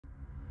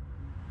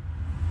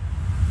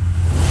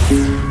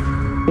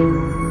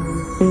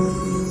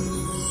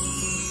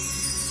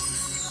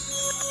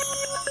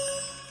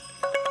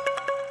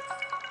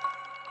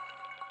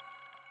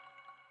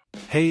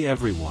Hey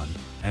everyone,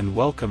 and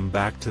welcome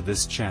back to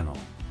this channel.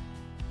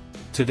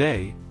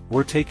 Today,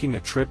 we're taking a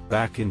trip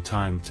back in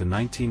time to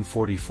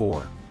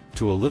 1944,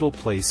 to a little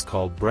place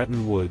called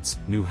Bretton Woods,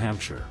 New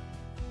Hampshire.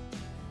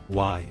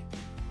 Why?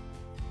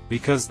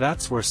 Because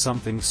that's where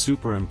something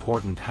super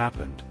important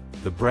happened,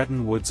 the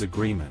Bretton Woods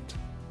Agreement.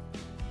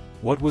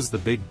 What was the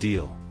big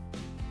deal?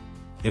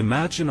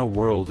 Imagine a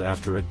world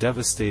after a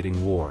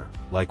devastating war,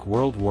 like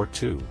World War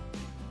II.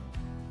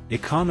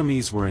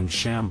 Economies were in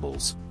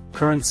shambles,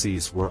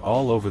 currencies were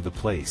all over the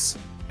place,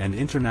 and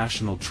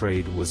international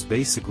trade was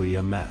basically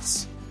a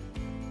mess.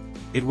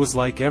 It was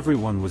like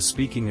everyone was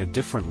speaking a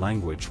different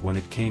language when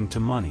it came to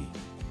money.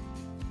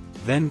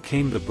 Then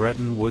came the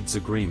Bretton Woods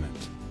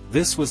Agreement.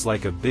 This was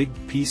like a big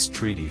peace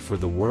treaty for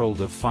the world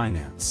of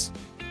finance.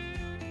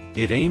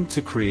 It aimed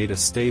to create a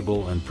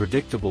stable and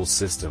predictable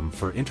system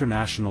for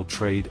international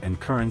trade and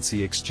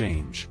currency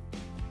exchange.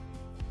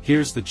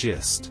 Here's the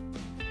gist.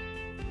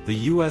 The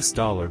US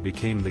dollar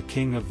became the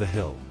king of the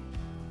hill.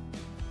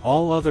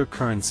 All other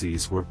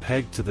currencies were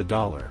pegged to the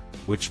dollar,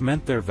 which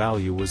meant their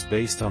value was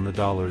based on the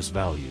dollar's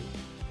value.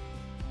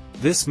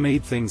 This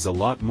made things a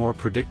lot more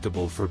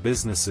predictable for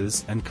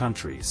businesses and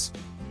countries.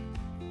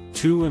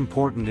 Two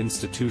important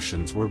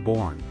institutions were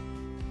born: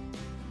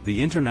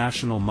 the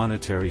International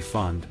Monetary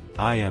Fund,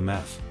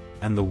 IMF,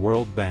 and the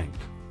World Bank.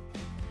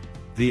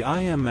 The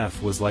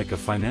IMF was like a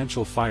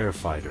financial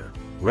firefighter,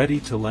 ready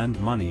to lend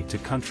money to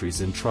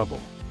countries in trouble.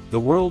 The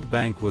World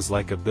Bank was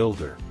like a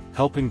builder,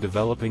 helping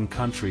developing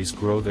countries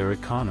grow their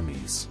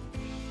economies.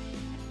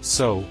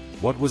 So,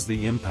 what was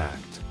the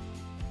impact?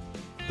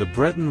 The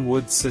Bretton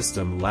Woods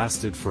system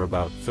lasted for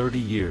about 30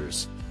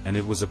 years, and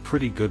it was a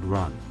pretty good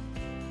run.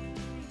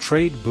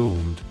 Trade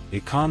boomed,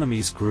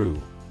 economies grew,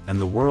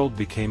 and the world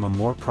became a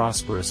more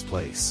prosperous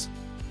place.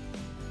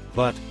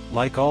 But,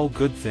 like all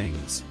good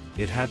things,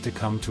 it had to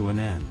come to an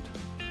end.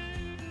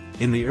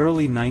 In the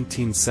early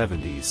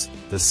 1970s,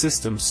 the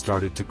system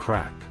started to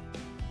crack.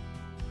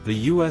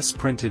 The US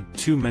printed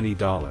too many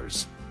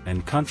dollars,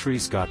 and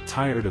countries got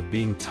tired of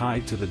being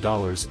tied to the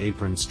dollar's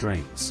apron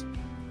strings.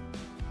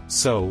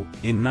 So,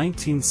 in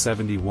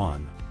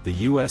 1971,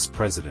 the US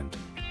President,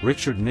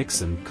 Richard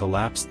Nixon,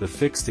 collapsed the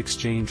fixed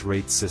exchange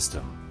rate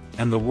system,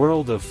 and the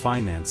world of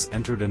finance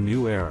entered a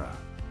new era.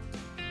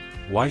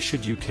 Why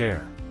should you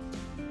care?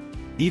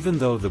 Even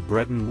though the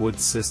Bretton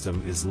Woods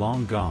system is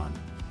long gone,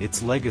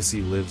 its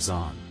legacy lives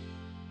on.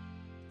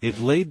 It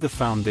laid the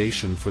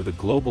foundation for the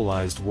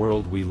globalized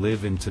world we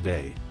live in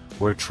today,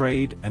 where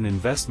trade and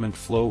investment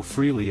flow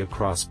freely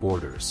across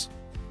borders.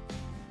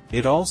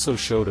 It also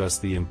showed us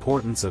the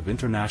importance of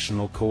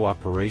international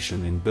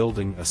cooperation in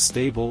building a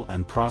stable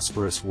and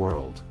prosperous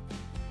world.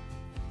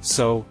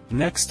 So,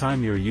 next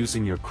time you're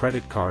using your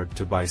credit card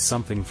to buy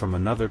something from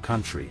another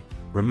country,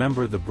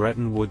 remember the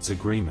Bretton Woods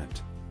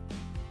Agreement.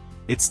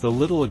 It's the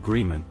little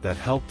agreement that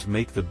helped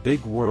make the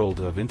big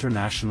world of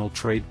international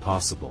trade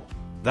possible.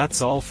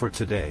 That's all for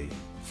today,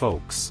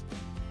 folks.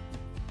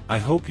 I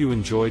hope you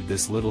enjoyed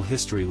this little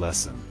history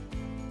lesson.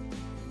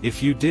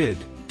 If you did,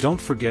 don't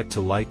forget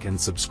to like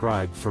and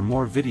subscribe for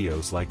more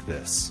videos like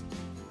this.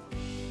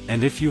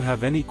 And if you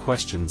have any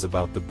questions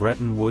about the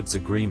Bretton Woods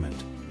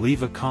Agreement,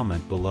 leave a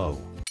comment below.